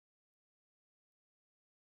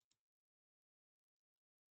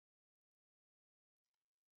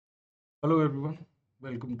Hello everyone.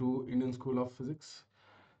 Welcome to Indian school of physics.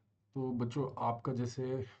 तो बच्चों, आपका जैसे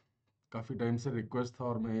काफ़ी टाइम से रिक्वेस्ट था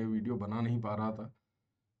और मैं ये वीडियो बना नहीं पा रहा था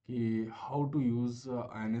कि how to use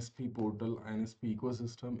INSP portal, INSP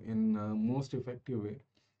ecosystem in most effective way.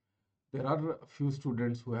 There are few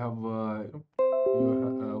students who have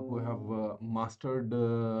who have mastered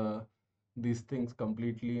these things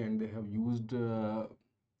completely, and they have used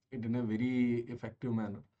it in a very effective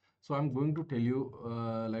manner. So I'm going to tell you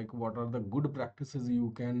like what are the good practices you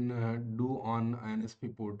can do on INSP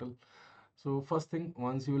portal. So first thing,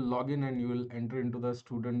 once you will log in and you will enter into the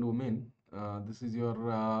student domain, this is your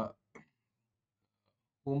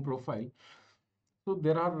home profile. So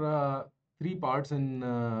there are three parts in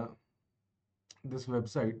this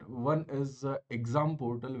website. One is exam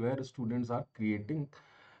portal where students are creating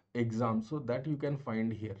exams, so that you can find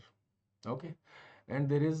here. Okay. And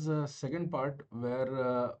there is a second part where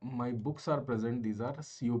my books are present. These are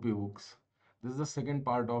COP books. This is the second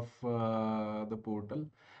part of the portal.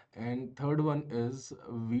 And third one is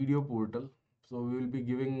video portal. So we will be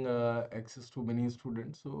giving access to many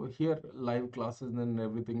students. So here live classes and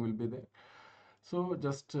everything will be there. So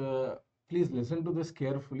just please listen to this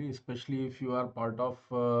carefully, especially if you are part of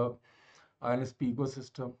INSP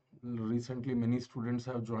ecosystem. Recently, many students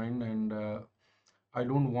have joined, and I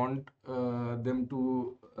don't want them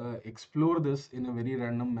to explore this in a very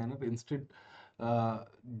random manner. Instead,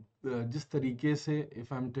 जिस तरीके से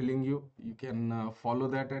if I'm telling you, you can follow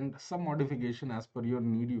that, and some modification as per your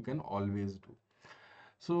need you can always do.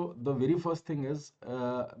 So the very first thing is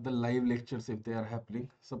the live lectures if they are happening.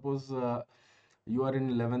 Suppose you are in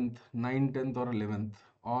 11th, 9th, 10th or 11th,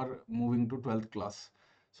 or moving to 12th class.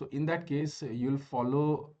 So in that case, you'll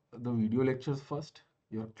follow the video lectures first,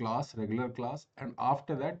 your class, regular class, and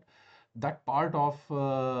after that, that part of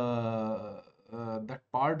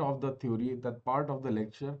the theory, that part of the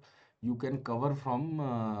lecture, you can cover from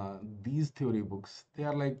these theory books. They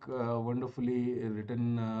are like wonderfully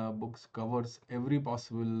written books, covers every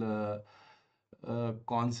possible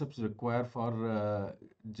concepts required for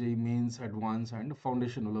JEE Mains, Advanced, and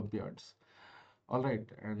Foundation Olympiads. All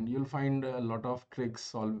right, and you'll find a lot of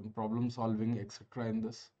tricks, problem solving, etc. in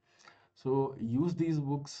this. So use these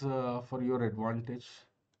books for your advantage.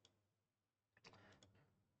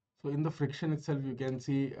 So in the friction itself, you can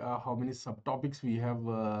see how many subtopics we have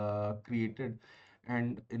created.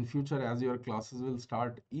 And in future, as your classes will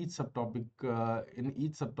start, in each subtopic,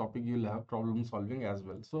 you'll have problem solving as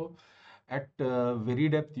well. So at very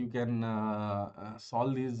depth, you can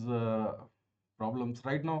solve these problems.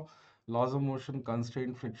 Right now, laws of motion,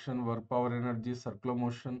 constraint, friction, work power energy, circular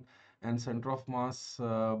motion, and center of mass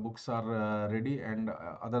books are ready. And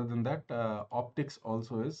other than that, optics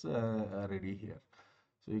also is ready here.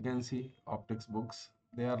 So you can see optics books.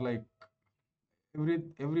 They are like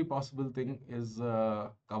every possible thing is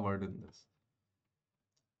covered in this.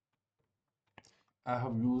 I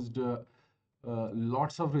have used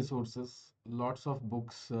lots of resources, lots of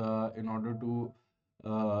books in order to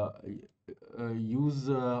use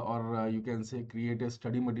or you can say create a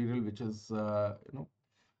study material which is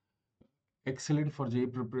excellent for JEE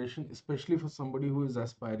preparation, especially for somebody who is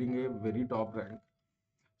aspiring a very top rank.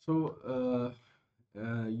 So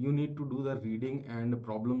you need to do the reading and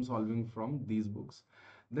problem solving from these books.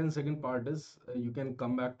 Then second part is you can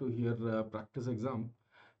come back to here practice exam.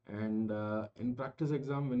 And in practice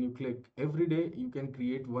exam, when you click every day, you can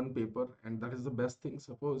create one paper, and that is the best thing.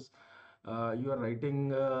 Suppose you are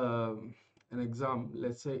writing an exam,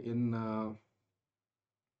 let's say in uh,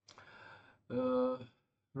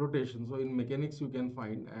 rotation. So in mechanics, you can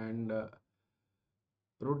find, and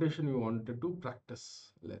rotation you wanted to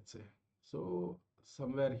practice, let's say. So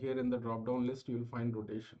somewhere here in the drop down list you will find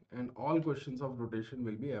rotation, and all questions of rotation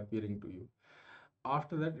will be appearing to you.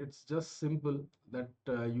 After that, it's just simple that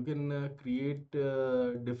you can create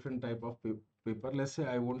different type of paper. Let's say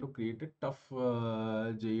I want to create a tough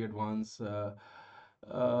JEE advanced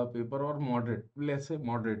paper, or moderate, let's say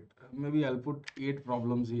moderate. Maybe I'll put 8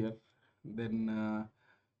 problems here, then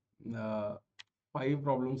uh, 5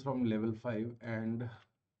 problems from level 5, and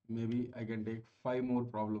maybe I can take 5 more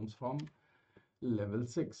problems from level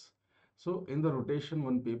 6. So in the rotation,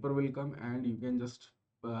 one paper will come, and you can just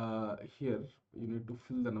here you need to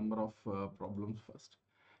fill the number of problems first,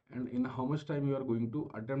 and in how much time you are going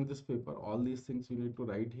to attempt this paper. All these things you need to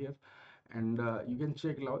write here, and you can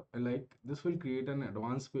check like this will create an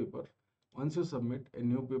advanced paper. Once you submit, a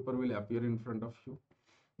new paper will appear in front of you.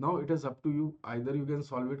 Now it is up to you. Either you can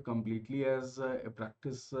solve it completely as a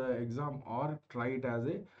practice exam, or try it as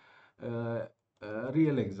a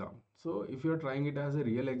real exam. So if you're trying it as a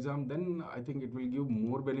real exam, then I think it will give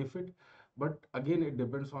more benefit. But again, it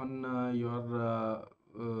depends on your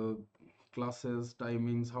uh, classes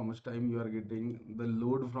timings, how much time you are getting, the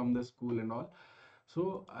load from the school and all.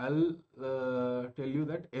 So I'll tell you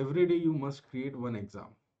that every day you must create one exam,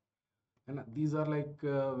 and these are like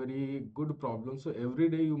very good problems. So every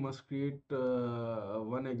day you must create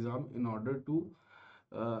one exam in order to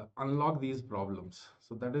unlock these problems.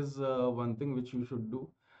 So that is one thing which you should do,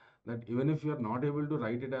 that even if you are not able to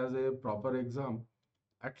write it as a proper exam,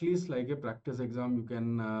 at least like a practice exam, you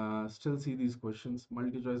can still see these questions: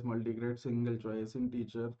 multi choice, multi grade, single choice, in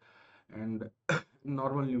teacher, and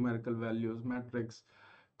normal numerical values, matrix,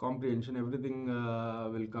 comprehension, everything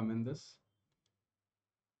will come in this.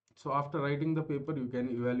 So after writing the paper, you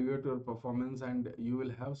can evaluate your performance, and you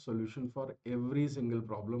will have solution for every single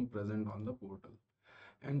problem present on the portal.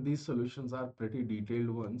 And these solutions are pretty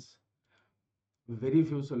detailed ones. Very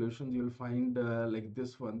few solutions you'll find like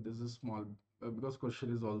this one. This is small because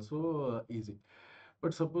question is also easy.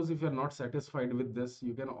 But suppose if you're not satisfied with this,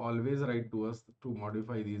 you can always write to us to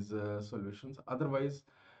modify these solutions. Otherwise,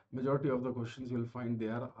 majority of the questions you'll find they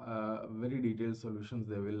are very detailed solutions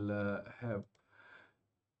they will have,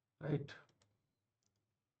 right?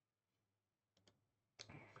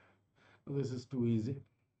 This is too easy.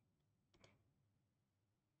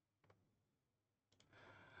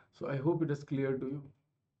 So I hope it is clear to you.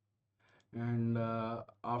 And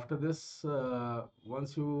after this,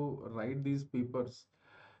 once you write these papers,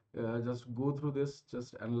 just go through this,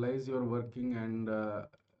 just analyze your working, and uh,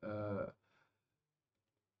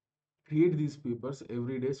 create these papers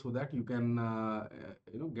every day so that you can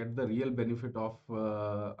get the real benefit of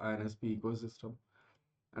INSP ecosystem.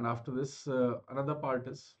 And after this, another part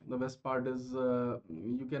is the best part is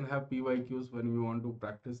you can have PYQs when you want to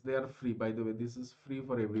practice. They are free, by the way. This is free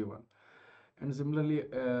for everyone. And similarly,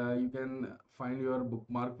 you can find your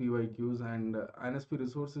bookmark PYQs and INSP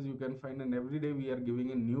resources you can find. And every day we are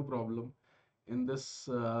giving a new problem in this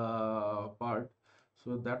part,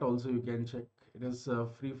 so that also you can check. It is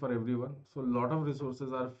free for everyone. So a lot of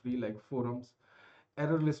resources are free, like forums.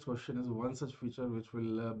 Error list question is one such feature which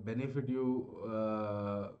will benefit you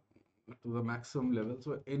to the maximum level.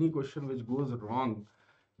 So any question which goes wrong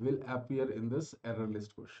will appear in this error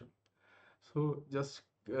list question. So just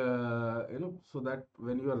so that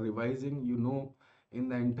when you are revising, in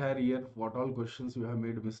the entire year what all questions you have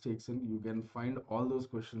made mistakes in, you can find all those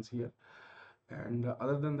questions here. And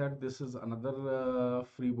other than that, this is another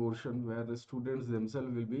free portion where the students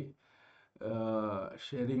themselves will be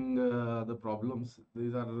sharing the problems.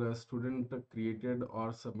 These are student created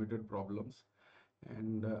or submitted problems.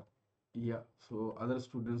 And yeah, so other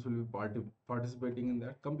students will be participating in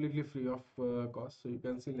that completely free of cost. So you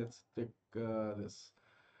can see, let's take this.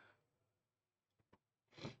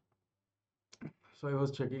 So I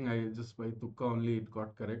was checking, I just by Tukka only it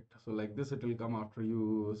got correct. So like this, it will come after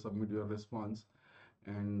you submit your response.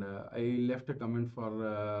 And I left a comment for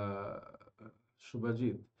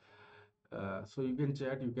Shubhajit. So you can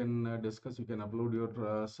chat, you can discuss, you can upload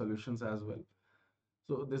your solutions as well.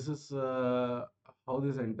 So this is how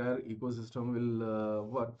this entire ecosystem will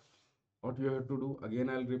work. What you have to do, again,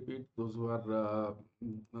 I'll repeat, those who are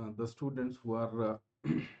the students who are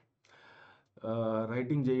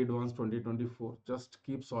writing JEE Advanced 2024, just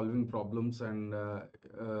keep solving problems, and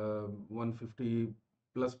 150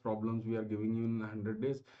 plus problems we are giving you in 100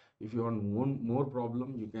 days. If you want more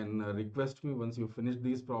problem, you can request me once you finish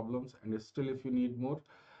these problems, and if you need more,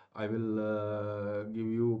 I will give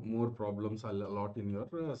you more problems. I'll allot in your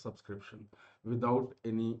subscription without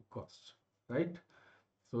any cost, right?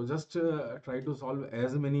 So just try to solve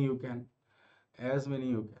as many you can, as many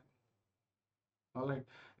you can. All right,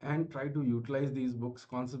 and try to utilize these books.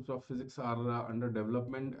 Concepts of physics are under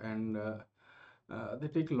development, and they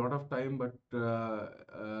take a lot of time, but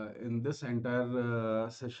in this entire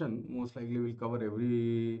session, most likely we'll cover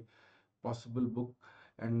every possible book,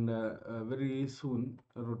 and very soon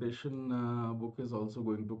a rotation book is also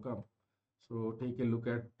going to come. So take a look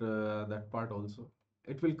at that part also.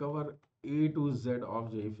 It will cover A to Z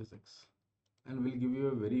of JEE physics, and will give you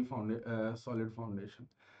a very solid foundation.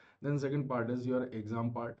 Then second part is your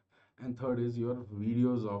exam part, and third is your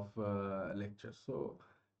videos of lectures. So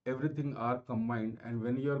everything are combined, and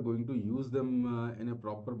when you are going to use them in a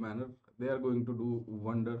proper manner, they are going to do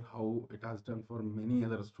wonder, how it has done for many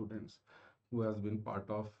other students who has been part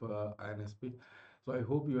of INSP. So I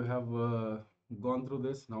hope you have gone through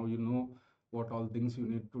this. Now you know what all things you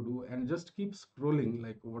need to do, and just keep scrolling,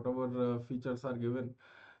 like whatever features are given,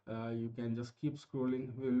 you can just keep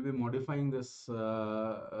scrolling. We will be modifying this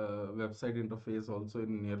website interface also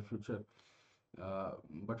in near future.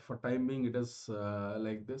 But for time being, it is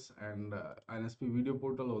like this. And INSP video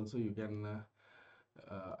portal also, you can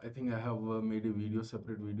I think I have made a video,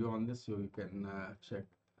 separate video on this, so you can check.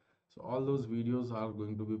 So all those videos are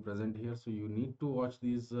going to be present here, so you need to watch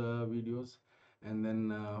these videos and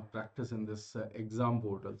then practice in this exam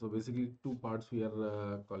portal. So basically two parts we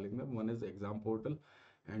are calling them. One is exam portal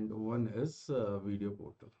and one is video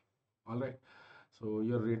portal. All right, so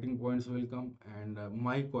your rating points will come, and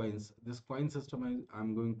my coins, this coin system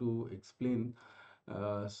I'm going to explain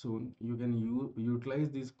soon. You can utilize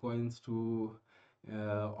these coins to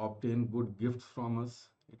obtain good gifts from us.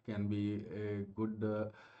 It can be a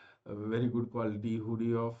very good quality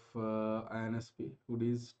hoodie of INSP,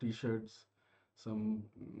 hoodies, t-shirts, some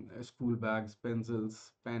school bags,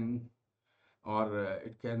 pencils, pen, or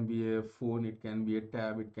it can be a phone, it can be a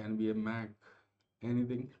tab, it can be a Mac,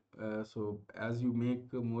 anything. So as you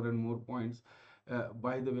make more and more points,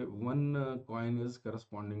 by the way, one coin is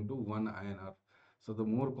corresponding to one INR. So the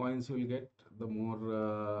more coins you will get, the more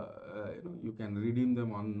you can redeem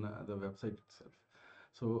them on the website itself.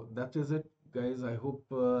 So that is it, guys. I hope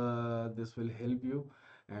this will help you.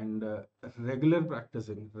 And regular practice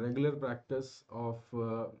of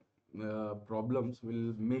problems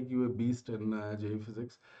will make you a beast in JE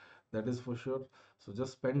Physics. That is for sure. So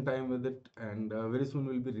just spend time with it, and very soon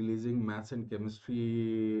we'll be releasing maths and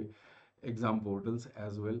chemistry exam portals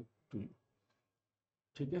as well to you.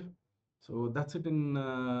 Okay? So that's it in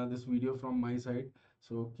this video from my side.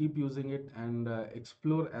 So keep using it and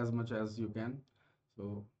explore as much as you can.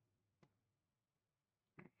 So